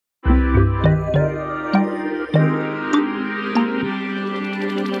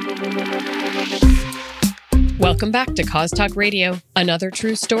Welcome back to Cause Talk Radio, another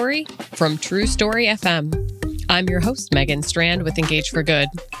true story from True Story FM. I'm your host, Megan Strand with Engage for Good.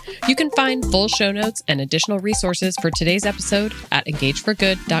 You can find full show notes and additional resources for today's episode at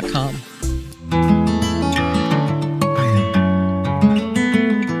engageforgood.com.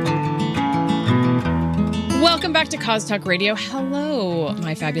 Welcome back to Cause Talk Radio. Hello,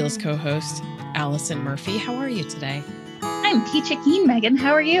 my fabulous co-host, Allison Murphy. How are you today? I'm peachy keen, Megan.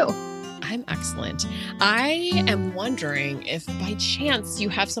 How are you? I'm excellent. I am wondering if by chance you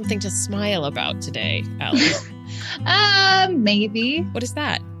have something to smile about today, Allie. Maybe. What is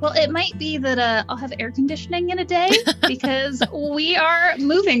that? Well, it might be that I'll have air conditioning in a day because we are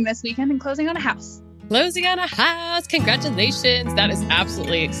moving this weekend and closing on a house. Closing on a house. Congratulations. That is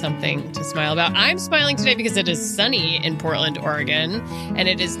absolutely something to smile about. I'm smiling today because it is sunny in Portland, Oregon, and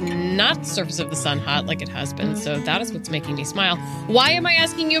it is not surface of the sun hot like it has been. So that is what's making me smile. Why am I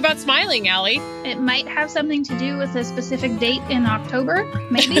asking you about smiling, Allie? It might have something to do with a specific date in October,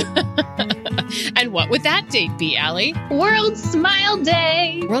 maybe. And what would that date be, Allie? World Smile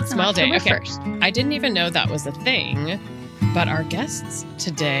Day. World Smile Day. Okay. 1st. I didn't even know that was a thing, but our guests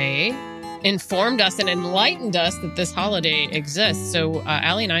today informed us and enlightened us that this holiday exists. So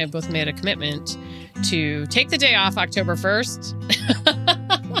Allie and I have both made a commitment to take the day off October 1st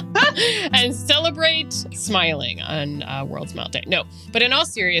and celebrate smiling on World Smile Day. No, but in all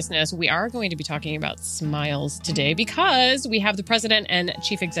seriousness, we are going to be talking about smiles today because we have the president and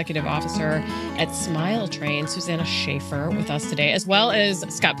chief executive officer at Smile Train, Susanna Schaefer, with us today, as well as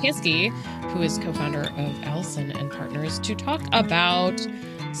Scott Pansky, who is co-founder of Allison and Partners, to talk about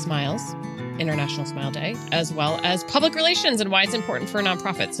smiles, International Smile Day, as well as public relations and why it's important for a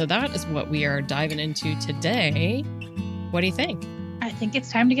nonprofit. So that is what we are diving into today. What do you think? I think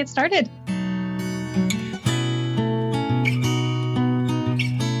it's time to get started.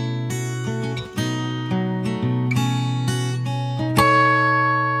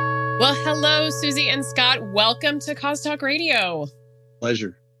 Well, hello, Susie and Scott. Welcome to Cause Talk Radio.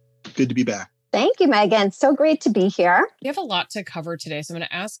 Pleasure. Good to be back. Thank you, Megan. So great to be here. We have a lot to cover today, so I'm going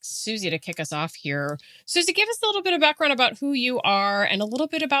to ask Susie to kick us off here. Susie, give us a little bit of background about who you are and a little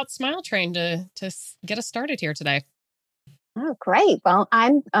bit about Smile Train to get us started here today. Oh, great. Well,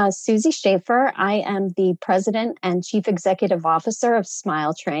 I'm Susie Schaefer. I am the president and chief executive officer of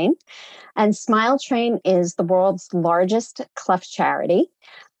Smile Train. And Smile Train is the world's largest cleft charity.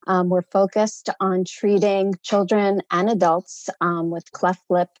 We're focused on treating children and adults with cleft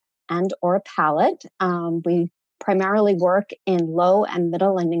lip and or palate. We primarily work in low and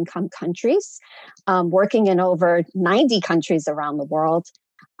middle and income countries, working in over 90 countries around the world,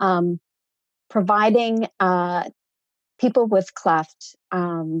 providing people with cleft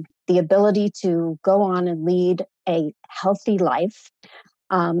the ability to go on and lead a healthy life,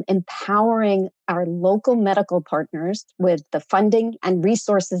 empowering our local medical partners with the funding and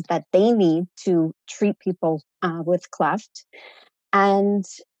resources that they need to treat people with cleft. And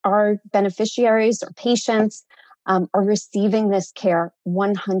our beneficiaries or patients are receiving this care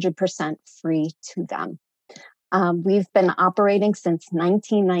 100% free to them. We've been operating since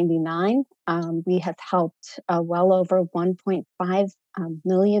 1999. We have helped well over 1.5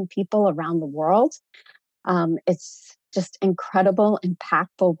 million people around the world. It's just incredible,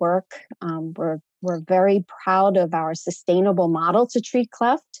 impactful work. We're very proud of our sustainable model to treat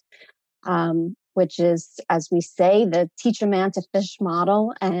cleft, which is, as we say, the teach a man to fish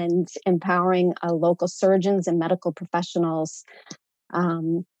model, and empowering local surgeons and medical professionals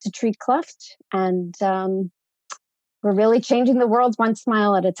to treat cleft. And we're really changing the world one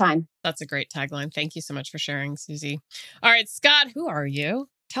smile at a time. That's a great tagline. Thank you so much for sharing, Susie. All right, Scott, who are you?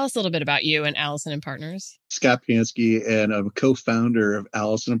 Tell us a little bit about you and Allison and Partners. Scott Pansky, and I'm a co-founder of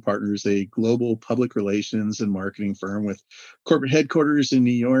Allison and Partners, a global public relations and marketing firm with corporate headquarters in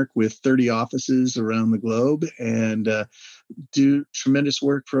New York with 30 offices around the globe, and do tremendous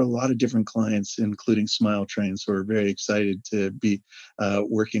work for a lot of different clients, including Smile Train. So we're very excited to be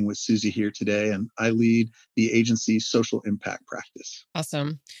working with Susie here today. And I lead the agency's social impact practice.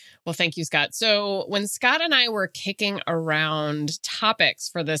 Awesome. Well, thank you, Scott. So when Scott and I were kicking around topics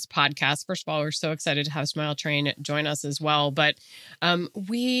for this podcast, first of all, we're so excited to have Smile Train join us as well. But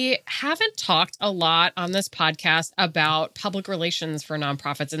we haven't talked a lot on this podcast about public relations for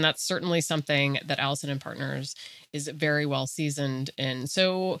nonprofits. And that's certainly something that Allison and Partners is very well seasoned in.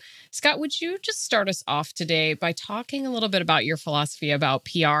 So, Scott, would you just start us off today by talking a little bit about your philosophy about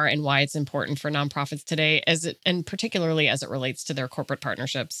PR and why it's important for nonprofits today, and particularly as it relates to their corporate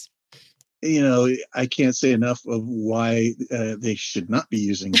partnerships? I can't say enough of why they should not be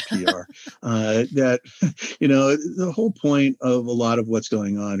using PR. The whole point of a lot of what's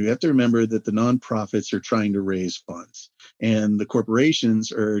going on, you have to remember that the nonprofits are trying to raise funds and the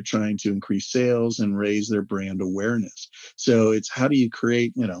corporations are trying to increase sales and raise their brand awareness. So it's how do you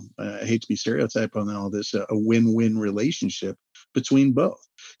create, I hate to be stereotyped on all this, a win-win relationship between both.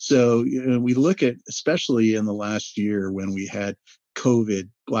 So we look at, especially in the last year when we had COVID,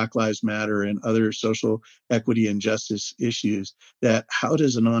 Black Lives Matter, and other social equity and justice issues, that how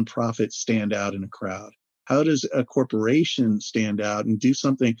does a nonprofit stand out in a crowd? How does a corporation stand out and do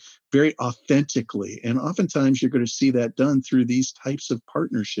something very authentically? And oftentimes you're going to see that done through these types of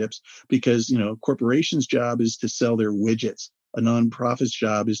partnerships because, a corporation's job is to sell their widgets. A nonprofit's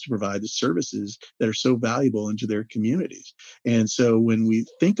job is to provide the services that are so valuable into their communities. And so when we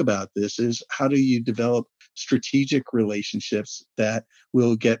think about this is how do you develop strategic relationships that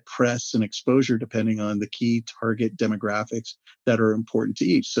will get press and exposure depending on the key target demographics that are important to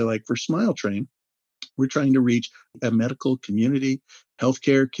each. So like for Smile Train, we're trying to reach a medical community,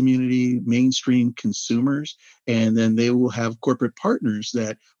 healthcare community, mainstream consumers, and then they will have corporate partners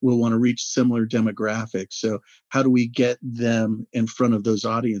that will want to reach similar demographics. So how do we get them in front of those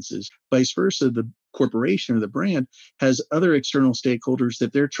audiences? Vice versa, the corporation or the brand has other external stakeholders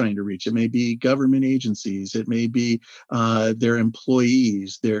that they're trying to reach. It may be government agencies, it may be their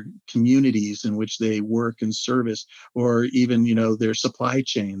employees, their communities in which they work and service, or even their supply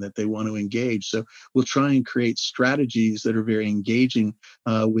chain that they want to engage. So we'll try and create strategies that are very engaging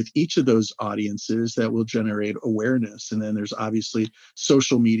with each of those audiences that will generate awareness. And then there's obviously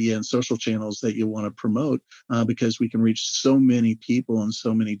social media and social channels that you want to promote because we can reach so many people in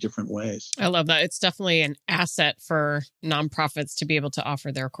so many different ways. I love that. It's definitely an asset for nonprofits to be able to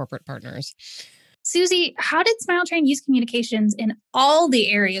offer their corporate partners. Susie, how did Smile Train use communications in all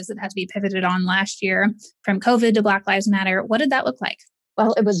the areas that had to be pivoted on last year, from COVID to Black Lives Matter? What did that look like?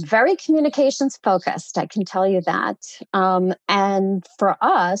 Well, it was very communications focused, I can tell you that. And for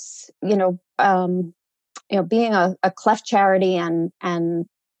us, being a cleft charity and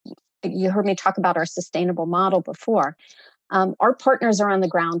you heard me talk about our sustainable model before, our partners are on the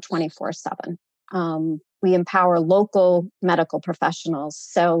ground 24/7. We empower local medical professionals.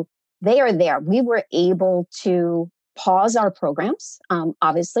 So they are there. We were able to pause our programs,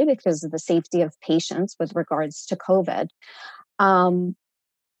 obviously, because of the safety of patients with regards to COVID.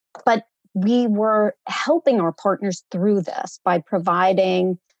 But we were helping our partners through this by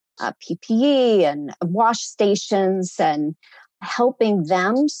providing PPE and wash stations and helping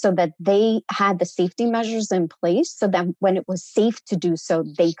them so that they had the safety measures in place so that when it was safe to do so,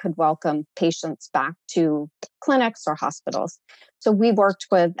 they could welcome patients back to clinics or hospitals. So we worked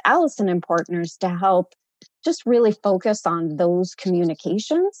with Allison and partners to help just really focus on those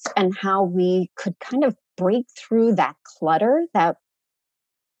communications and how we could kind of break through that clutter that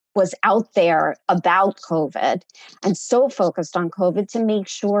was out there about COVID and so focused on COVID to make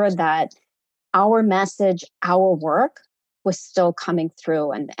sure that our message, our work was still coming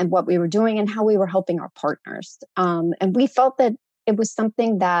through and what we were doing and how we were helping our partners. And we felt that it was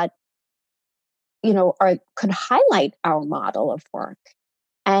something that, could highlight our model of work.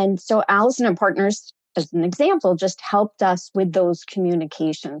 And so Allison and Partners, as an example, just helped us with those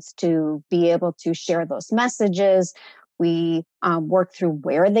communications to be able to share those messages. We worked through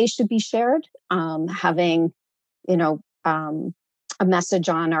where they should be shared, having, a message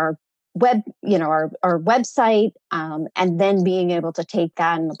on our web, our website, and then being able to take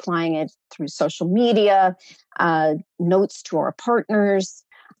that and applying it through social media, notes to our partners,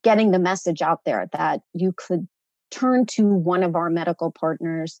 getting the message out there that you could turn to one of our medical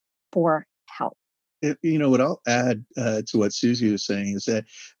partners for help. What I'll add to what Susie was saying is that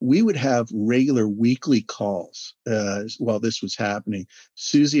we would have regular weekly calls while this was happening.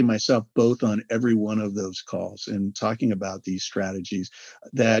 Susie and myself both on every one of those calls and talking about these strategies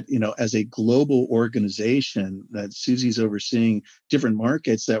that, as a global organization that Susie's overseeing different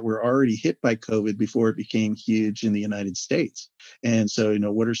markets that were already hit by COVID before it became huge in the United States. And so,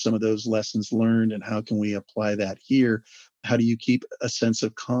 what are some of those lessons learned and how can we apply that here? How do you keep a sense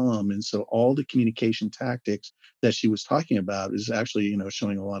of calm? And so all the communication tactics that she was talking about is actually,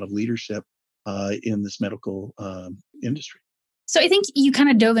 showing a lot of leadership in this medical industry. So I think you kind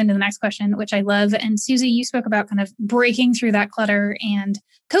of dove into the next question, which I love. And Susie, you spoke about kind of breaking through that clutter, and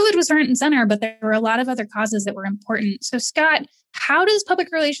COVID was front and center, but there were a lot of other causes that were important. So Scott, how does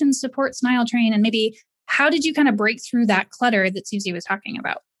public relations support Smile Train? And maybe how did you kind of break through that clutter that Susie was talking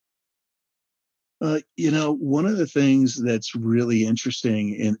about? One of the things that's really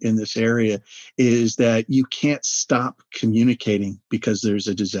interesting in this area is that you can't stop communicating because there's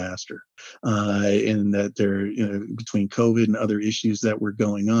a disaster, and that between COVID and other issues that were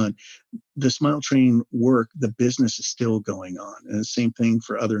going on, the Smile Train work, the business is still going on. And the same thing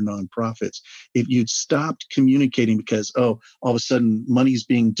for other nonprofits. If you'd stopped communicating because, all of a sudden money's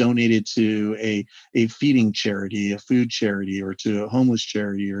being donated to a feeding charity, a food charity, or to a homeless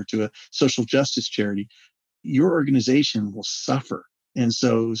charity, or to a social justice charity, your organization will suffer. And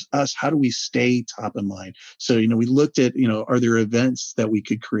so us, how do we stay top of mind? So, we looked at, are there events that we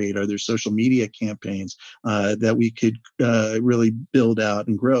could create? Are there social media campaigns that we could really build out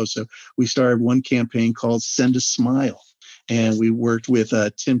and grow? So we started one campaign called Send a Smile. And we worked with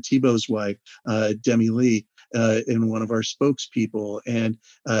Tim Tebow's wife, Demi Lee, and one of our spokespeople. And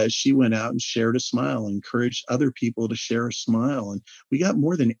she went out and shared a smile, encouraged other people to share a smile. And we got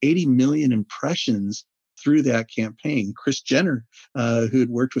more than 80 million impressions through that campaign. Kris Jenner, who had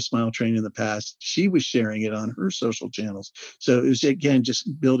worked with Smile Train in the past, she was sharing it on her social channels. So it was, again,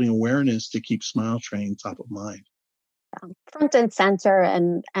 just building awareness to keep Smile Train top of mind. Front and center,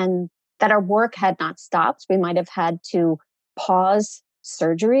 and that our work had not stopped. We might have had to pause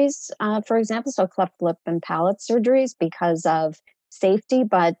surgeries, for example, so cleft lip and palate surgeries because of safety,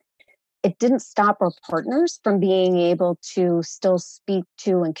 but it didn't stop our partners from being able to still speak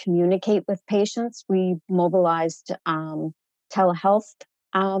to and communicate with patients. We mobilized telehealth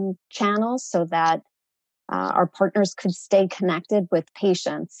channels so that our partners could stay connected with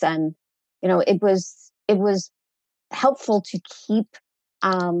patients. And, it was helpful to keep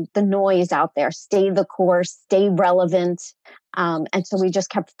the noise out there, stay the course, stay relevant. And so we just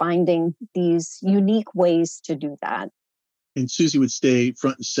kept finding these unique ways to do that. And Susie would stay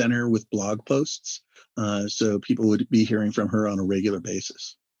front and center with blog posts. So people would be hearing from her on a regular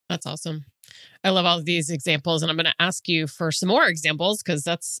basis. That's awesome. I love all of these examples. And I'm going to ask you for some more examples because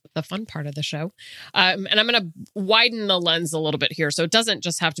that's the fun part of the show. And I'm going to widen the lens a little bit here. So it doesn't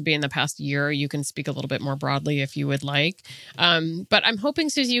just have to be in the past year. You can speak a little bit more broadly if you would like. But I'm hoping,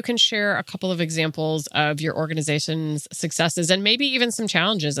 Susie, you can share a couple of examples of your organization's successes and maybe even some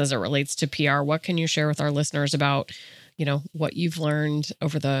challenges as it relates to PR. What can you share with our listeners about what you've learned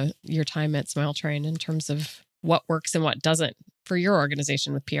over your time at Smile Train in terms of what works and what doesn't for your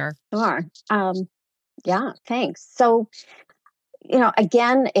organization with PR? Sure. Yeah, thanks. So,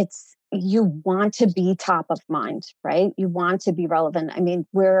 again, you want to be top of mind, right? You want to be relevant. I mean,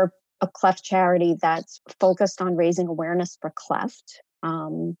 we're a cleft charity that's focused on raising awareness for cleft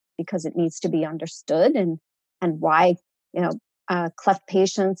because it needs to be understood and why, cleft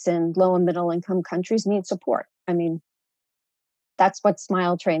patients in low and middle income countries need support. I mean, that's what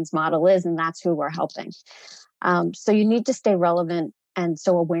Smile Train's model is, and that's who we're helping. So you need to stay relevant. And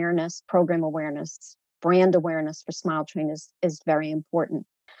so awareness, program awareness, brand awareness for Smile Train is very important.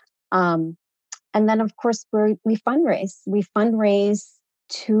 And then, of course, we fundraise. We fundraise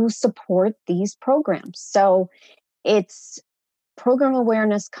to support these programs. So it's program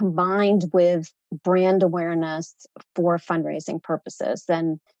awareness combined with brand awareness for fundraising purposes.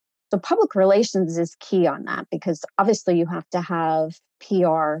 And so public relations is key on that because obviously you have to have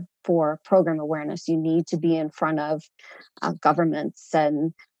PR for program awareness. You need to be in front of governments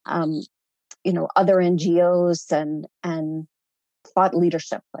and other NGOs and thought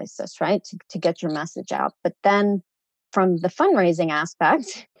leadership places, right, to get your message out. But then from the fundraising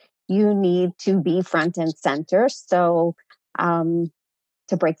aspect, you need to be front and center. So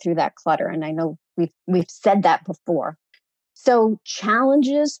to break through that clutter, and I know we've said that before. So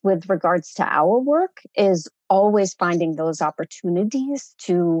challenges with regards to our work is always finding those opportunities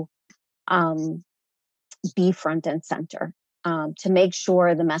to be front and center, to make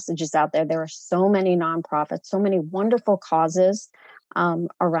sure the message is out there. There are so many nonprofits, so many wonderful causes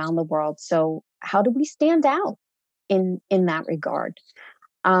around the world. So how do we stand out in that regard?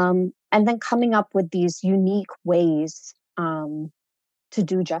 And then coming up with these unique ways to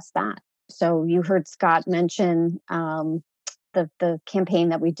do just that. So you heard Scott mention the campaign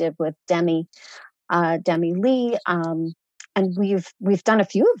that we did with Demi Lee, and we've done a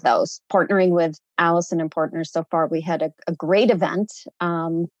few of those, partnering with Allison and Partners. So far, we had a great event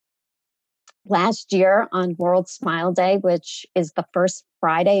last year on World Smile Day, which is the first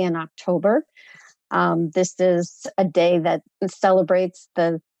Friday in October. This is a day that celebrates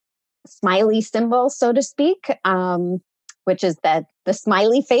the smiley symbol, so to speak, which is the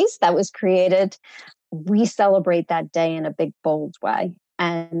smiley face that was created. We celebrate that day in a big, bold way.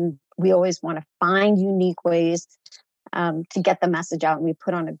 And we always want to find unique ways to get the message out. And we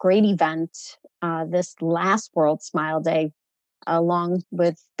put on a great event this last World Smile Day along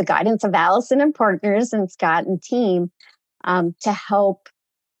with the guidance of Allison and partners and Scott and team, to help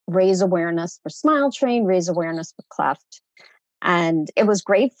raise awareness for Smile Train, raise awareness for Cleft. And it was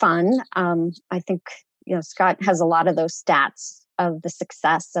great fun. I think, Scott has a lot of those stats of the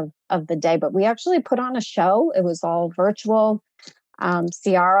success of the day, but we actually put on a show. It was all virtual.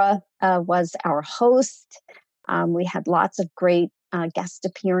 Ciara was our host. We had lots of great guest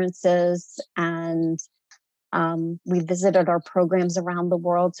appearances, and we visited our programs around the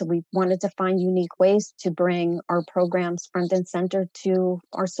world. So we wanted to find unique ways to bring our programs front and center to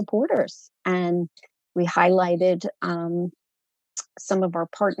our supporters. And we highlighted some of our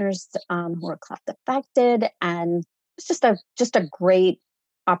partners who are cleft affected, and it's just a great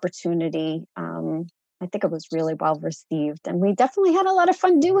opportunity. I think it was really well received, and we definitely had a lot of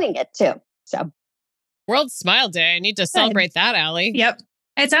fun doing it too. So, World Smile Day. I need to celebrate that, Allie. Yep.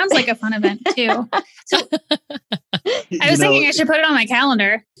 It sounds like a fun event too. So I was thinking I should put it on my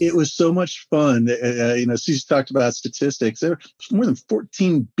calendar. It was so much fun. Susie talked about statistics. There was more than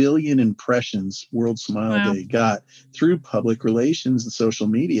 14 billion impressions World Smile Day got through public relations and social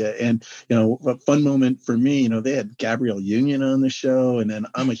media. And, a fun moment for me, they had Gabrielle Union on the show. And then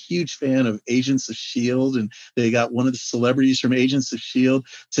I'm a huge fan of Agents of S.H.I.E.L.D. And they got one of the celebrities from Agents of S.H.I.E.L.D.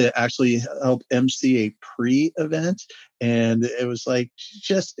 to actually help MC a pre-event. And it was like,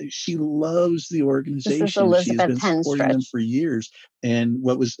 she loves the organization. She's been supporting them for years. And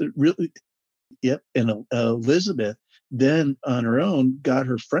what was really, and Elizabeth then on her own got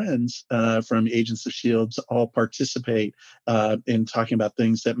her friends from Agents of S.H.I.E.L.D. to all participate in talking about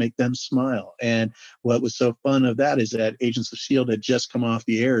things that make them smile. And what was so fun of that is that Agents of S.H.I.E.L.D. had just come off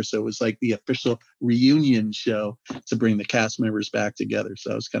the air. So it was like the official reunion show to bring the cast members back together.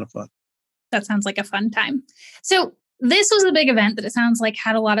 So it was kind of fun. That sounds like a fun time. So this was a big event that it sounds like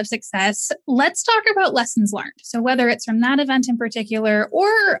had a lot of success. Let's talk about lessons learned. So whether it's from that event in particular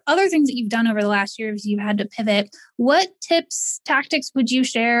or other things that you've done over the last year as you've had to pivot, what tips, tactics would you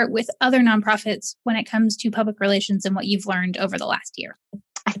share with other nonprofits when it comes to public relations and what you've learned over the last year?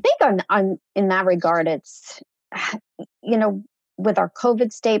 I think in that regard, it's, with our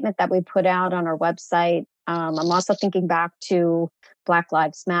COVID statement that we put out on our website, I'm also thinking back to Black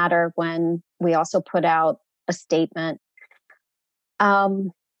Lives Matter when we also put out a statement.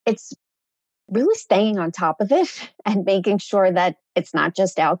 It's really staying on top of it and making sure that it's not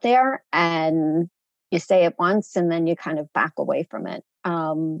just out there and you say it once and then you kind of back away from it.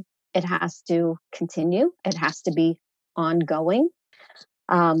 It has to continue. It has to be ongoing.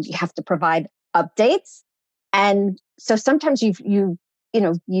 You have to provide updates. And so sometimes you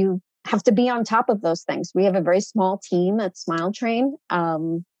have to be on top of those things. We have a very small team at Smile Train.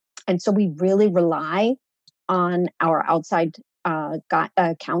 And so we really rely on our outside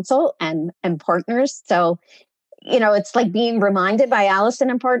counsel and partners. So, it's like being reminded by Allison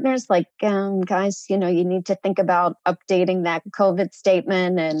and partners, like, guys, you need to think about updating that COVID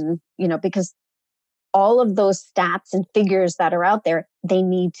statement. And, because all of those stats and figures that are out there, they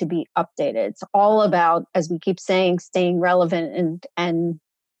need to be updated. It's all about, as we keep saying, staying relevant and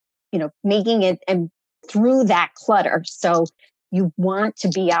making it and through that clutter. So you want to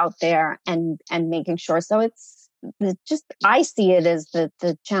be out there and making sure. So it's just, I see it as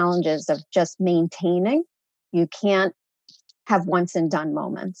the challenges of just maintaining. You can't have once and done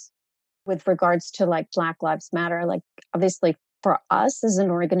moments. With regards to like Black Lives Matter, like obviously for us as an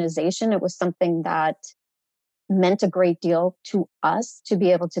organization, it was something that meant a great deal to us to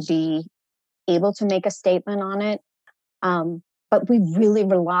be able to make a statement on it. But we really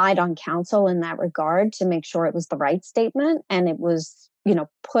relied on counsel in that regard to make sure it was the right statement and it was,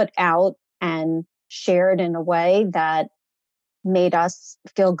 put out and shared in a way that made us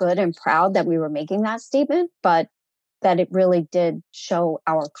feel good and proud that we were making that statement, but that it really did show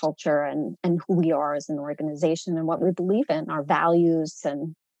our culture and who we are as an organization and what we believe in, our values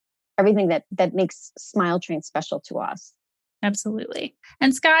and everything that makes Smile Train special to us. Absolutely.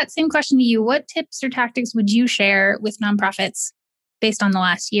 And Scott, same question to you. What tips or tactics would you share with nonprofits based on the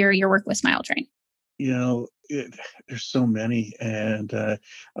last year, your work with Smile Train? There's so many. And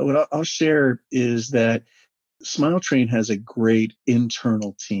what I'll share is that Smile Train has a great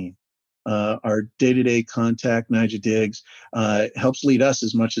internal team. Our day-to-day contact, Nigel Diggs, helps lead us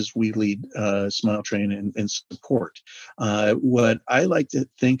as much as we lead Smile Train and support. What I like to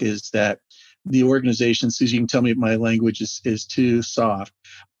think is that the organization, Susie, you can tell me if my language is too soft,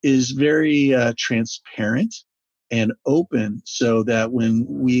 is very transparent and open so that when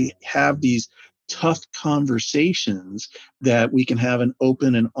we have these tough conversations that we can have an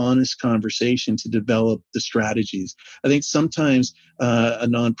open and honest conversation to develop the strategies. I think sometimes a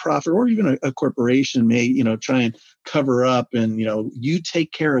nonprofit or even a corporation may, try and cover up and, you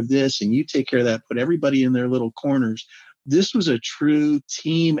take care of this and you take care of that, put everybody in their little corners. This was a true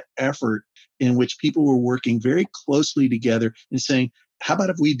team effort in which people were working very closely together and saying, how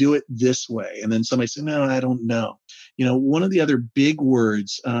about if we do it this way? And then somebody said, no, I don't know. One of the other big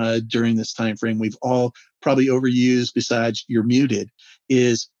words during this time frame we've all probably overused besides you're muted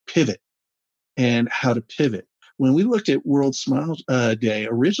is pivot and how to pivot. When we looked at World Smile Day,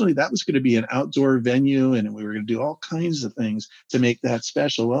 originally that was going to be an outdoor venue and we were going to do all kinds of things to make that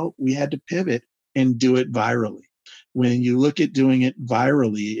special. Well, we had to pivot and do it virally. When you look at doing it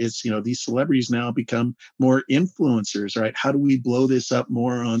virally, it's, these celebrities now become more influencers, right? How do we blow this up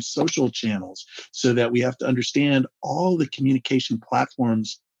more on social channels so that we have to understand all the communication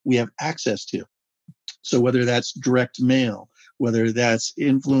platforms we have access to? So whether that's direct mail, whether that's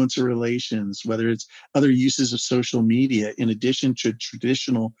influencer relations, whether it's other uses of social media, in addition to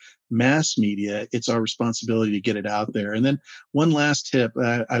traditional mass media, it's our responsibility to get it out there. And then one last tip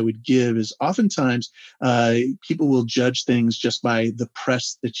I would give is oftentimes people will judge things just by the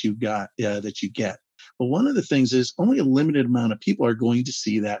press that you get. But one of the things is only a limited amount of people are going to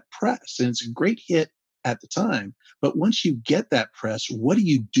see that press. And it's a great hit at the time. But once you get that press, what do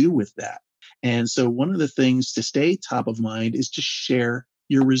you do with that? And so one of the things to stay top of mind is to share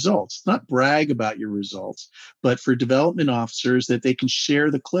your results, not brag about your results, but for development officers that they can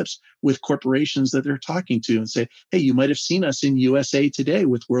share the clips with corporations that they're talking to and say, hey, you might have seen us in USA Today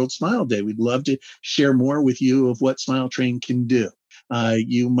with World Smile Day. We'd love to share more with you of what Smile Train can do.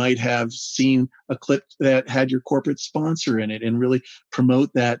 You might have seen a clip that had your corporate sponsor in it and really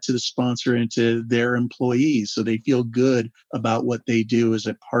promote that to the sponsor and to their employees so they feel good about what they do as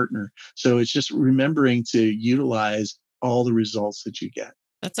a partner. So it's just remembering to utilize all the results that you get.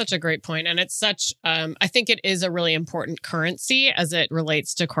 That's such a great point. And it's such, I think it is a really important currency as it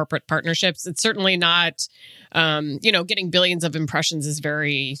relates to corporate partnerships. It's certainly not, getting billions of impressions is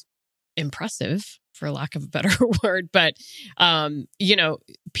very impressive, for lack of a better word. But,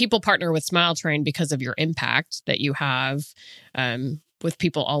 people partner with Smile Train because of your impact that you have with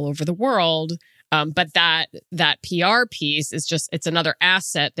people all over the world. But that PR piece is it's another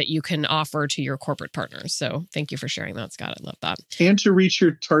asset that you can offer to your corporate partners. So thank you for sharing that, Scott. I love that. And to reach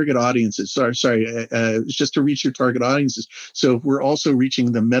your target audiences. It's just to reach your target audiences. So we're also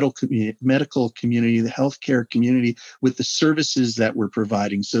reaching the medical community, the healthcare community with the services that we're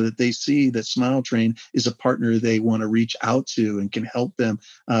providing so that they see that Smile Train is a partner they want to reach out to and can help them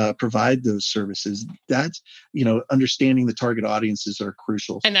provide those services. That's, understanding the target audiences are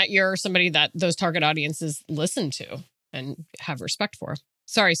crucial. And that you're somebody that those target audiences listen to and have respect for.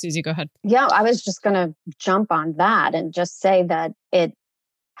 Sorry, Susie, go ahead. Yeah, I was just going to jump on that and just say that it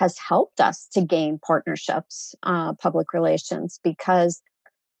has helped us to gain partnerships, public relations, because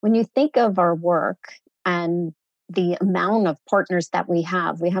when you think of our work and the amount of partners that we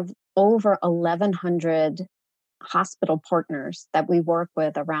have over 1,100 hospital partners that we work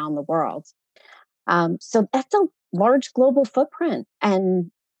with around the world. So that's a large global footprint. And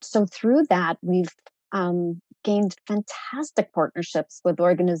so through that, we've gained fantastic partnerships with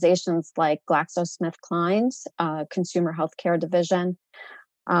organizations like GlaxoSmithKline's Consumer Healthcare Division.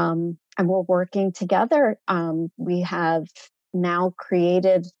 And we're working together. We have now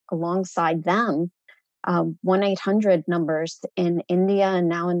created alongside them 1-800 numbers in India and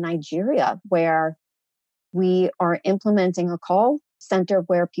now in Nigeria, where we are implementing a call center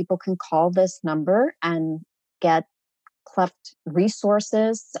where people can call this number and get cleft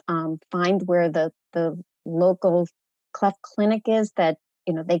resources, find where the local cleft clinic is that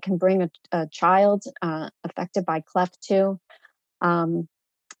they can bring a child affected by cleft to.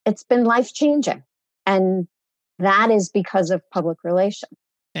 It's been life-changing, and that is because of public relations.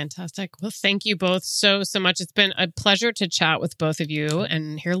 Fantastic. Well, thank you both so much. It's been a pleasure to chat with both of you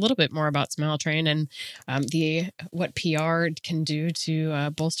and hear a little bit more about Smile Train and what PR can do to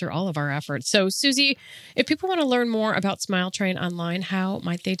bolster all of our efforts. So, Susie, if people want to learn more about Smile Train online, how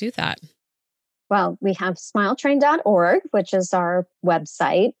might they do that? Well, we have smiletrain.org, which is our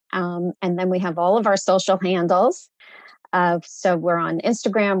website. And then we have all of our social handles. So we're on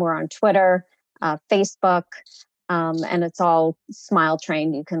Instagram, we're on Twitter, Facebook. And it's all Smile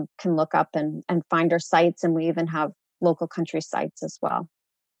Train. You can look up and find our sites. And we even have local country sites as well.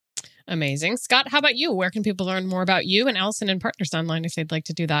 Amazing. Scott, how about you? Where can people learn more about you and Allison and Partners online if they'd like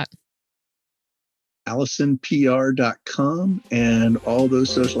to do that? AllisonPR.com and all those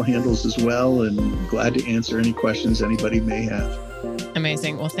social handles as well. And glad to answer any questions anybody may have.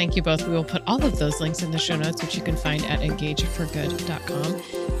 Amazing. Well, thank you both. We will put all of those links in the show notes, which you can find at engageforgood.com.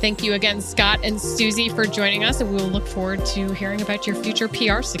 Thank you again, Scott and Susie, for joining us, and we will look forward to hearing about your future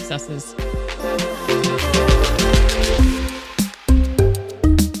PR successes.